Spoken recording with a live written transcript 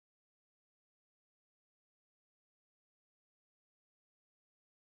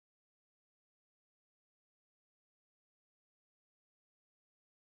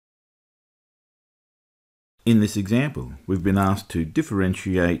In this example, we've been asked to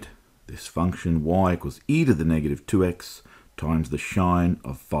differentiate this function y equals e to the negative 2x times the sine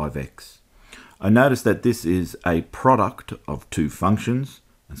of 5x. I notice that this is a product of two functions,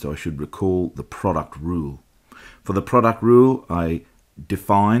 and so I should recall the product rule. For the product rule, I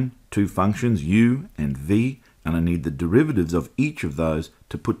define two functions, u and v, and I need the derivatives of each of those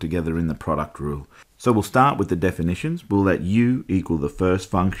to put together in the product rule. So we'll start with the definitions. We'll let u equal the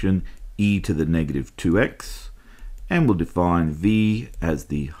first function, e to the negative 2x, and we'll define v as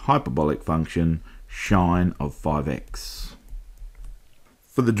the hyperbolic function sine of 5x.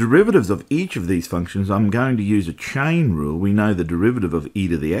 For the derivatives of each of these functions, I'm going to use a chain rule. We know the derivative of e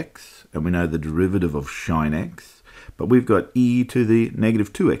to the x, and we know the derivative of sine x, but we've got e to the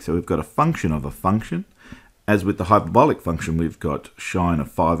negative 2x, so we've got a function of a function. As with the hyperbolic function, we've got sine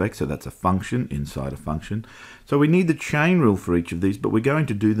of 5x, so that's a function inside a function. So we need the chain rule for each of these, but we're going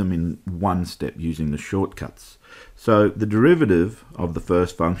to do them in one step using the shortcuts. So the derivative of the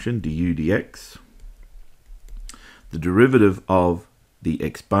first function, du dx, the derivative of the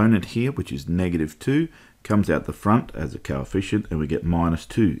exponent here, which is negative 2, comes out the front as a coefficient, and we get minus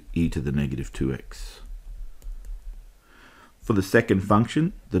 2 e to the negative 2x. For the second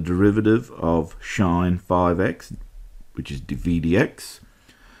function, the derivative of sine 5x, which is dv dx,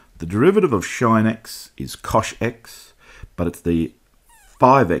 the derivative of sine x is cos x, but it's the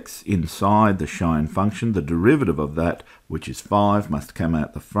 5x inside the sine function. The derivative of that, which is 5, must come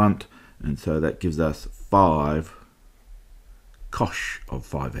out the front, and so that gives us 5 cos of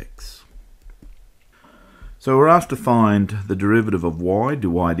 5x. So we're asked to find the derivative of y, do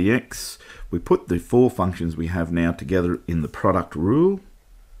y dx. We put the four functions we have now together in the product rule.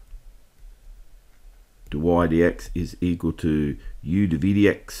 Do y dx is equal to u dv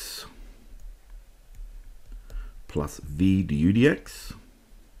dx plus v du dx.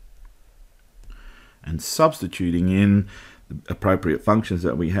 And substituting in the appropriate functions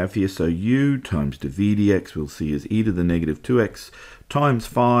that we have here, so u times dv dx we'll see as e to the negative 2x times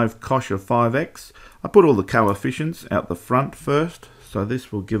 5 cos of 5x. I put all the coefficients out the front first, so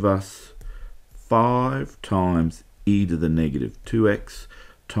this will give us 5 times e to the negative 2x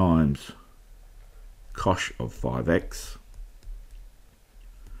times cos of 5x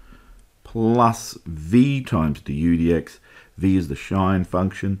plus v times du dx. V is the sine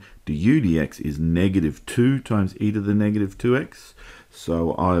function. Du dx is negative 2 times e to the negative 2x.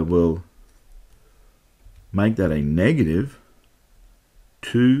 So I will make that a negative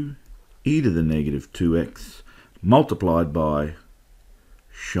 2 e to the negative 2x multiplied by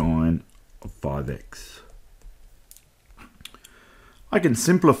sine of 5x. I can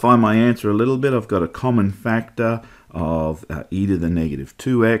simplify my answer a little bit. I've got a common factor of e to the negative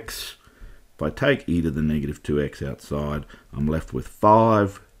 2x. If I take e to the negative 2x outside, I'm left with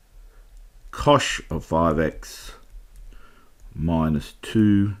 5 cos of 5x minus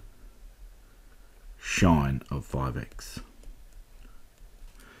 2 sine of 5x.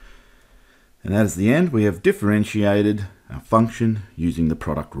 And that is the end. We have differentiated our function using the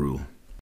product rule.